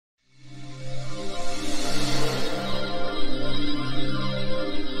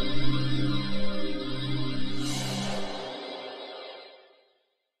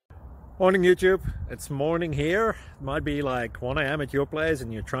Morning YouTube, it's morning here. It might be like 1 a.m. at your place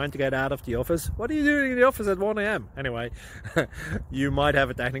and you're trying to get out of the office. What are you doing in the office at 1 a.m? Anyway, you might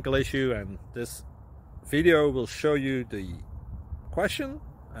have a technical issue and this video will show you the question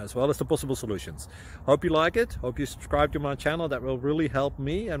as well as the possible solutions. Hope you like it, hope you subscribe to my channel. That will really help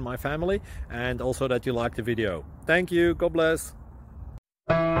me and my family, and also that you like the video. Thank you, God bless.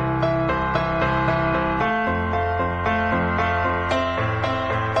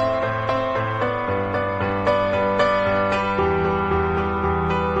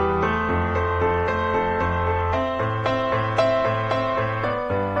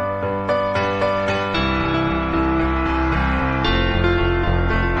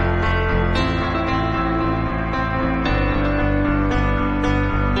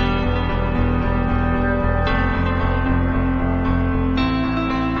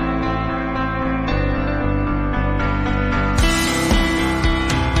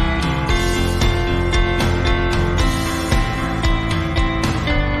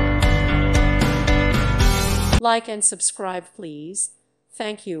 Like and subscribe, please.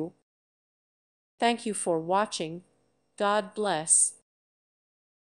 Thank you. Thank you for watching. God bless.